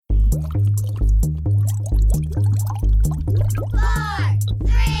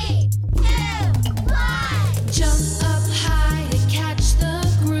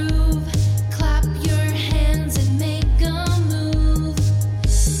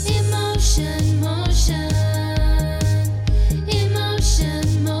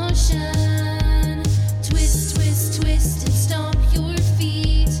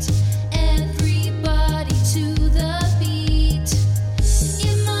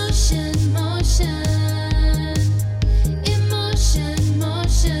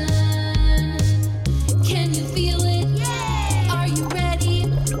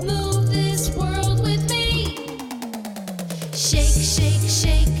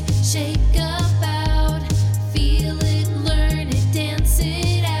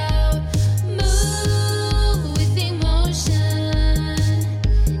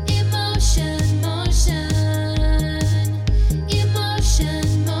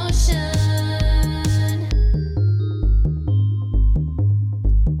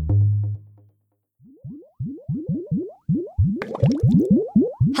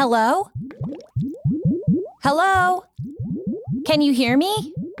Hello? Hello? Can you hear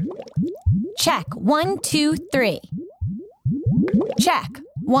me? Check. 1, 2, 3. Check.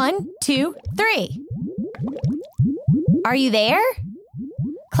 1, 2, 3. Are you there?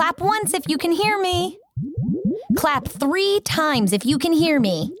 Clap once if you can hear me. Clap 3 times if you can hear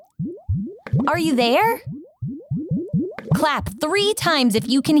me. Are you there? Clap 3 times if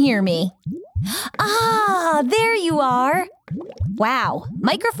you can hear me. Ah, there you are. Wow,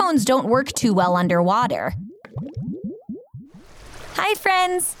 microphones don't work too well underwater. Hi,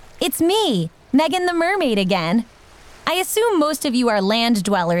 friends. It's me, Megan the Mermaid again. I assume most of you are land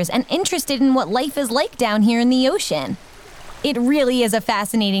dwellers and interested in what life is like down here in the ocean. It really is a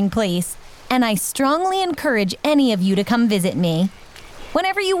fascinating place, and I strongly encourage any of you to come visit me.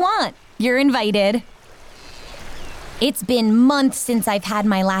 Whenever you want, you're invited. It's been months since I've had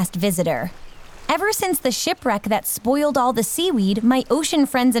my last visitor. Ever since the shipwreck that spoiled all the seaweed, my ocean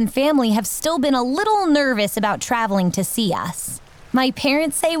friends and family have still been a little nervous about traveling to see us. My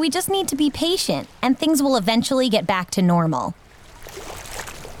parents say we just need to be patient and things will eventually get back to normal.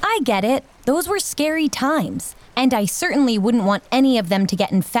 I get it. Those were scary times, and I certainly wouldn't want any of them to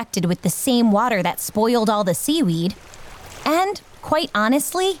get infected with the same water that spoiled all the seaweed. And, quite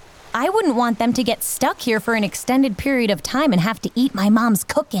honestly, I wouldn't want them to get stuck here for an extended period of time and have to eat my mom's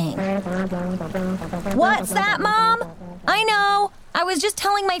cooking. What's that, Mom? I know. I was just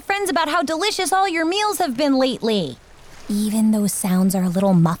telling my friends about how delicious all your meals have been lately. Even though sounds are a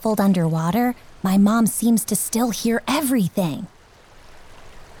little muffled underwater, my mom seems to still hear everything.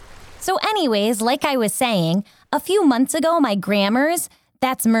 So anyways, like I was saying, a few months ago my grammars,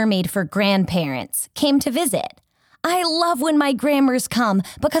 that's mermaid for grandparents, came to visit. I love when my grammars come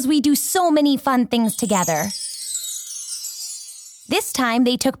because we do so many fun things together. This time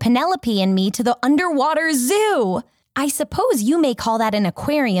they took Penelope and me to the underwater zoo. I suppose you may call that an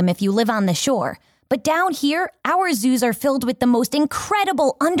aquarium if you live on the shore, but down here, our zoos are filled with the most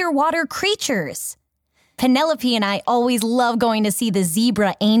incredible underwater creatures. Penelope and I always love going to see the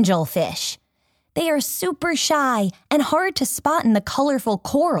zebra angelfish. They are super shy and hard to spot in the colorful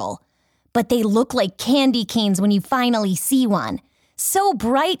coral. But they look like candy canes when you finally see one. So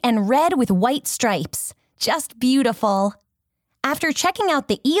bright and red with white stripes. Just beautiful. After checking out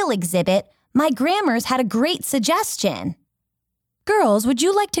the eel exhibit, my grammars had a great suggestion. Girls, would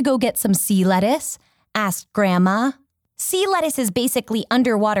you like to go get some sea lettuce? Asked Grandma. Sea lettuce is basically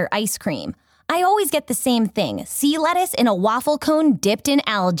underwater ice cream. I always get the same thing, sea lettuce in a waffle cone dipped in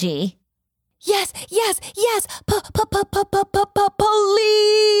algae. Yes,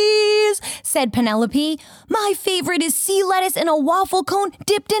 please, said Penelope. My favorite is sea lettuce in a waffle cone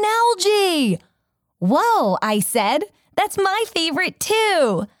dipped in algae. Whoa, I said. That's my favorite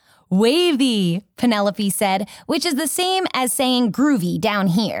too. Wavy, Penelope said, which is the same as saying groovy down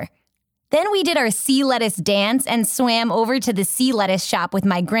here. Then we did our sea lettuce dance and swam over to the sea lettuce shop with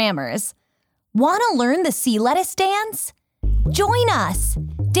my grammars. Want to learn the sea lettuce dance? Join us.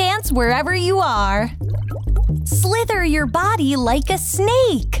 Dance wherever you are. Slither your body like a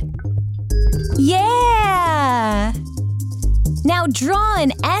snake. Yeah! Now draw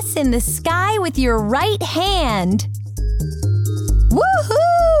an S in the sky with your right hand.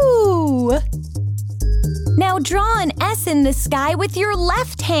 Woohoo! Now draw an S in the sky with your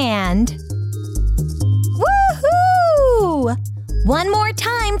left hand. Woohoo! One more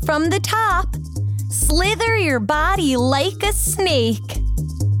time from the top. Slither your body like a snake.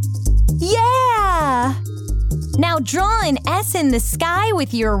 Yeah! Now draw an S in the sky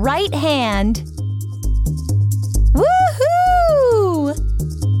with your right hand. Woohoo!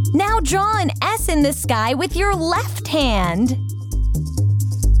 Now draw an S in the sky with your left hand.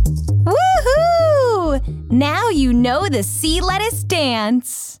 Woohoo! Now you know the sea lettuce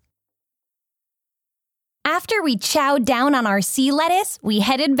dance. After we chowed down on our sea lettuce, we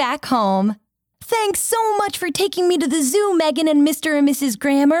headed back home. Thanks so much for taking me to the zoo, Megan and Mr. and Mrs.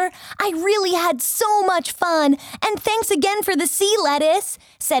 Grammer. I really had so much fun. And thanks again for the sea lettuce,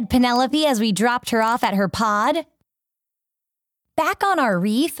 said Penelope as we dropped her off at her pod. Back on our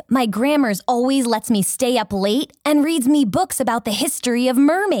reef, my Grammars always lets me stay up late and reads me books about the history of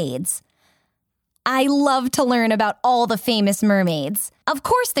mermaids. I love to learn about all the famous mermaids. Of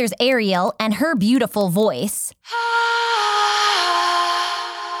course, there's Ariel and her beautiful voice.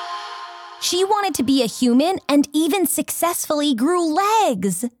 She wanted to be a human and even successfully grew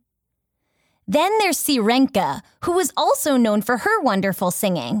legs. Then there's Sirenka, who was also known for her wonderful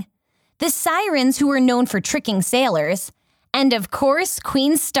singing. The sirens, who were known for tricking sailors. And of course,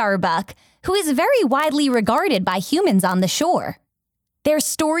 Queen Starbuck, who is very widely regarded by humans on the shore. Their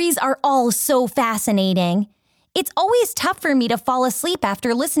stories are all so fascinating. It's always tough for me to fall asleep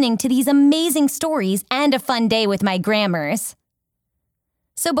after listening to these amazing stories and a fun day with my Grammars.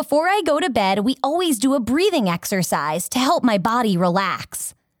 So before I go to bed, we always do a breathing exercise to help my body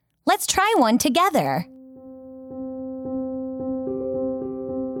relax. Let's try one together.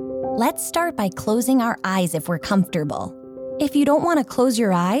 Let's start by closing our eyes if we're comfortable. If you don't want to close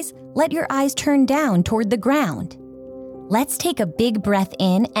your eyes, let your eyes turn down toward the ground. Let's take a big breath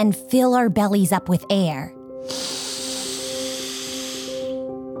in and fill our bellies up with air.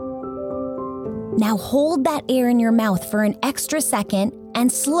 Now hold that air in your mouth for an extra second and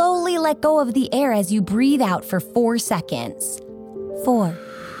slowly let go of the air as you breathe out for 4 seconds. 4,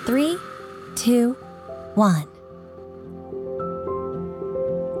 3, 2, 1.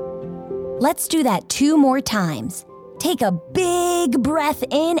 Let's do that 2 more times. Take a big breath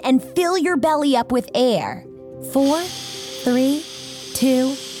in and fill your belly up with air. 4, 3,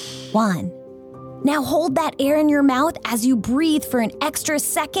 2, 1. Now hold that air in your mouth as you breathe for an extra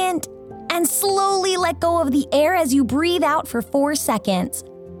second and slowly let go of the air as you breathe out for 4 seconds.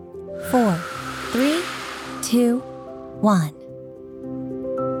 4, 3, 2,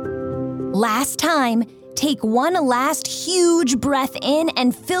 1. Last time, take one last huge breath in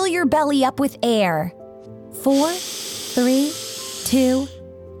and fill your belly up with air. 4, 3, 2,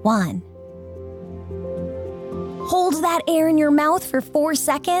 1. Hold that air in your mouth for 4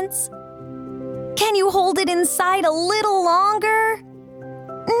 seconds. Can you hold it inside a little longer?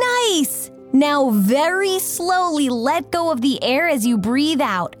 Nice! Now very slowly let go of the air as you breathe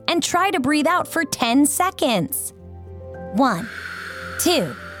out and try to breathe out for 10 seconds. 1,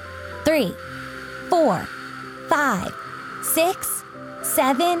 2, 3, 4, 5, 6,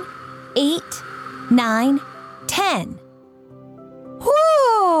 7, 8, 9, 10.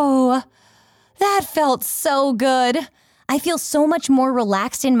 Whoa! That felt so good. I feel so much more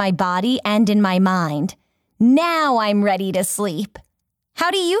relaxed in my body and in my mind. Now I'm ready to sleep. How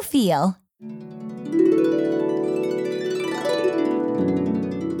do you feel?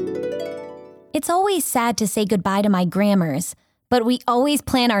 It's always sad to say goodbye to my Grammars, but we always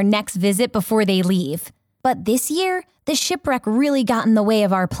plan our next visit before they leave. But this year, the shipwreck really got in the way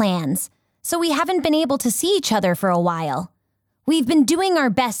of our plans, so we haven't been able to see each other for a while. We've been doing our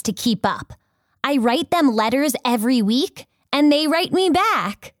best to keep up. I write them letters every week, and they write me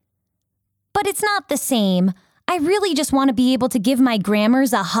back. But it's not the same. I really just want to be able to give my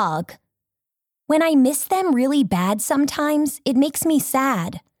Grammars a hug. When I miss them really bad sometimes, it makes me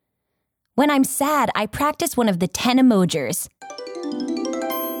sad. When I'm sad, I practice one of the 10 emojis.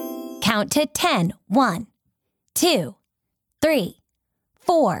 Count to 10. 1, 2, 3,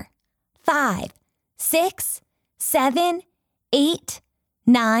 4, 5, 6, 7, 8,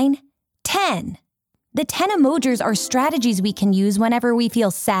 9, 10. The 10 emojis are strategies we can use whenever we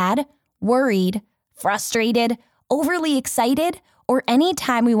feel sad, worried, frustrated, overly excited, or any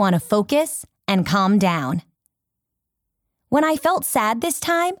time we want to focus and calm down. When I felt sad this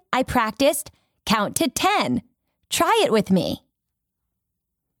time, I practiced count to 10. Try it with me.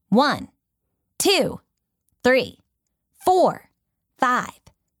 1, 2, 3, 4, 5,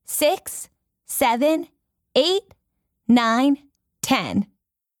 6, 7, 8, 9, 10.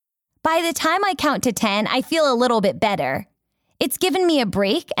 By the time I count to 10, I feel a little bit better. It's given me a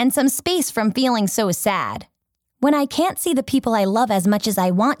break and some space from feeling so sad. When I can't see the people I love as much as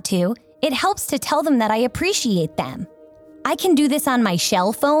I want to, it helps to tell them that I appreciate them. I can do this on my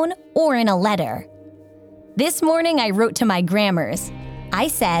shell phone or in a letter. This morning I wrote to my Grammars. I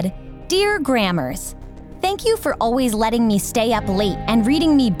said, "Dear Grammars, thank you for always letting me stay up late and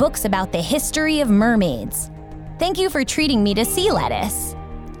reading me books about the history of mermaids. Thank you for treating me to sea lettuce.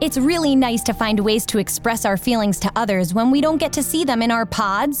 It's really nice to find ways to express our feelings to others when we don't get to see them in our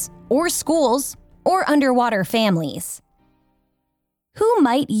pods, or schools, or underwater families. Who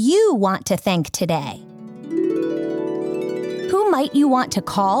might you want to thank today? Who might you want to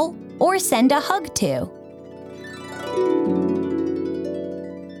call or send a hug to?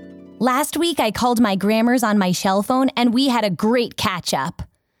 Last week, I called my Grammars on my shell phone and we had a great catch-up.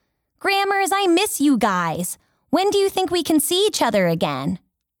 Grammars, I miss you guys. When do you think we can see each other again?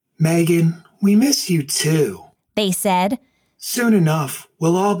 Megan, we miss you too, they said. Soon enough,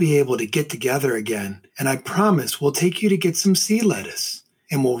 we'll all be able to get together again, and I promise we'll take you to get some sea lettuce,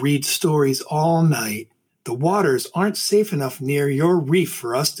 and we'll read stories all night. The waters aren't safe enough near your reef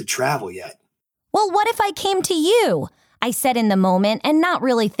for us to travel yet. Well, what if I came to you? I said in the moment and not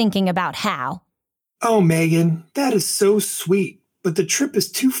really thinking about how. Oh, Megan, that is so sweet, but the trip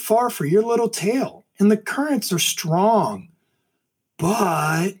is too far for your little tail, and the currents are strong.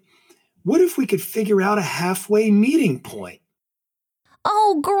 But what if we could figure out a halfway meeting point?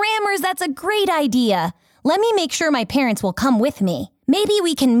 Oh, Grammars, that's a great idea. Let me make sure my parents will come with me. Maybe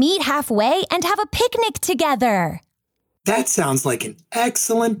we can meet halfway and have a picnic together. That sounds like an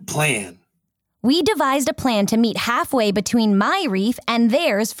excellent plan. We devised a plan to meet halfway between my reef and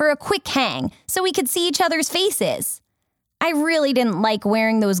theirs for a quick hang so we could see each other's faces. I really didn't like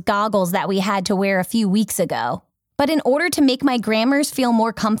wearing those goggles that we had to wear a few weeks ago. But in order to make my Grammars feel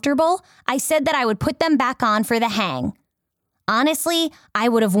more comfortable, I said that I would put them back on for the hang. Honestly, I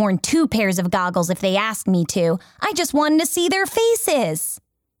would have worn 2 pairs of goggles if they asked me to. I just wanted to see their faces.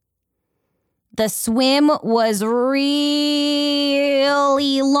 The swim was really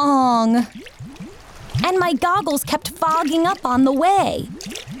long, and my goggles kept fogging up on the way.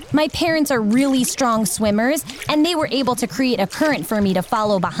 My parents are really strong swimmers, and they were able to create a current for me to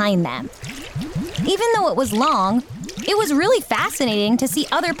follow behind them. Even though it was long, it was really fascinating to see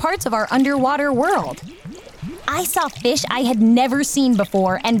other parts of our underwater world. I saw fish I had never seen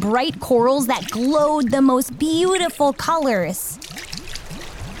before and bright corals that glowed the most beautiful colors.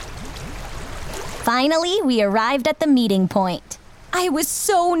 Finally, we arrived at the meeting point. I was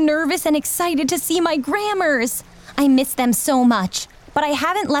so nervous and excited to see my Grammars. I miss them so much, but I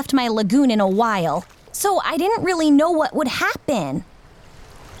haven't left my lagoon in a while, so I didn't really know what would happen.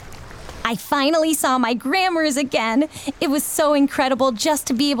 I finally saw my Grammars again. It was so incredible just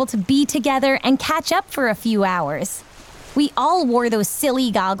to be able to be together and catch up for a few hours. We all wore those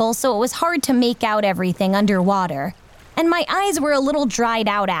silly goggles, so it was hard to make out everything underwater. And my eyes were a little dried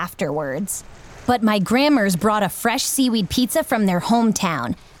out afterwards. But my Grammars brought a fresh seaweed pizza from their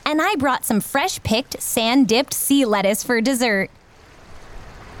hometown, and I brought some fresh-picked, sand-dipped sea lettuce for dessert.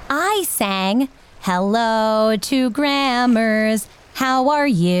 I sang, "Hello to Grammars, how are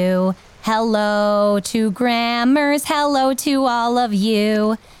you? Hello to Grammars, hello to all of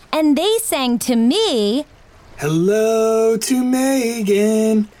you." And they sang to me, "Hello to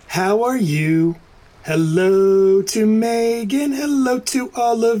Megan, how are you? Hello to Megan, hello to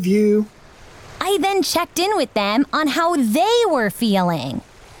all of you." I then checked in with them on how they were feeling.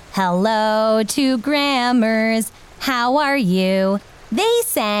 "Hello to Grammars, how are you?" They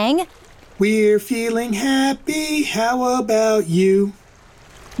sang, "We're feeling happy, how about you?"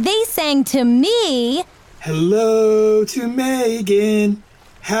 They sang to me, "Hello to Megan,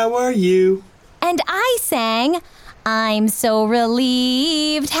 how are you?" And I sang, "I'm so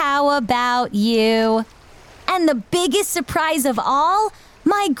relieved, how about you?" And the biggest surprise of all,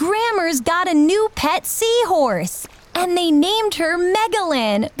 my Grammars got a new pet seahorse. And they named her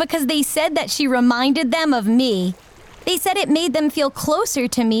Megalyn because they said that she reminded them of me. They said it made them feel closer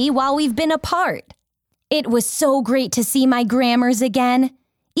to me while we've been apart. It was so great to see my Grammars again,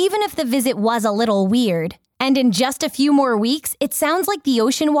 even if the visit was a little weird. And in just a few more weeks, it sounds like the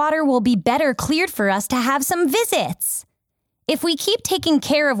ocean water will be better cleared for us to have some visits. If we keep taking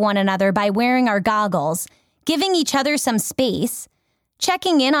care of one another by wearing our goggles, giving each other some space,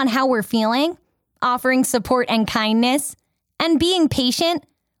 checking in on how we're feeling, offering support and kindness, and being patient,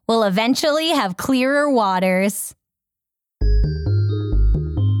 we'll eventually have clearer waters.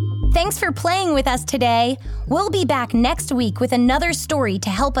 Thanks for playing with us today. We'll be back next week with another story to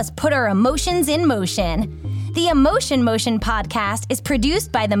help us put our emotions in motion. The Emotion Motion podcast is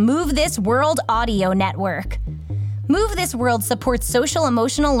produced by the Move This World Audio Network. Move This World supports social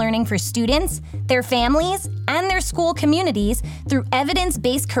emotional learning for students, their families, and their school communities through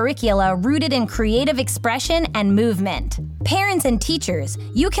evidence-based curricula rooted in creative expression and movement. Parents and teachers,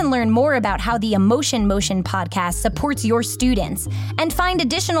 you can learn more about how the Emotion Motion podcast supports your students and find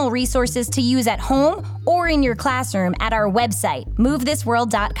additional resources to use at home or in your classroom at our website,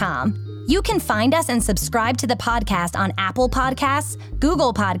 movethisworld.com. You can find us and subscribe to the podcast on Apple Podcasts,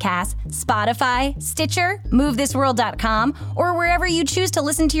 Google Podcasts, Spotify, Stitcher, MoveThisWorld.com, or wherever you choose to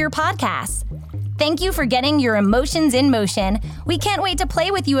listen to your podcasts. Thank you for getting your emotions in motion. We can't wait to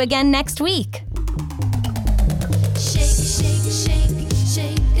play with you again next week. Shake, shake, shake.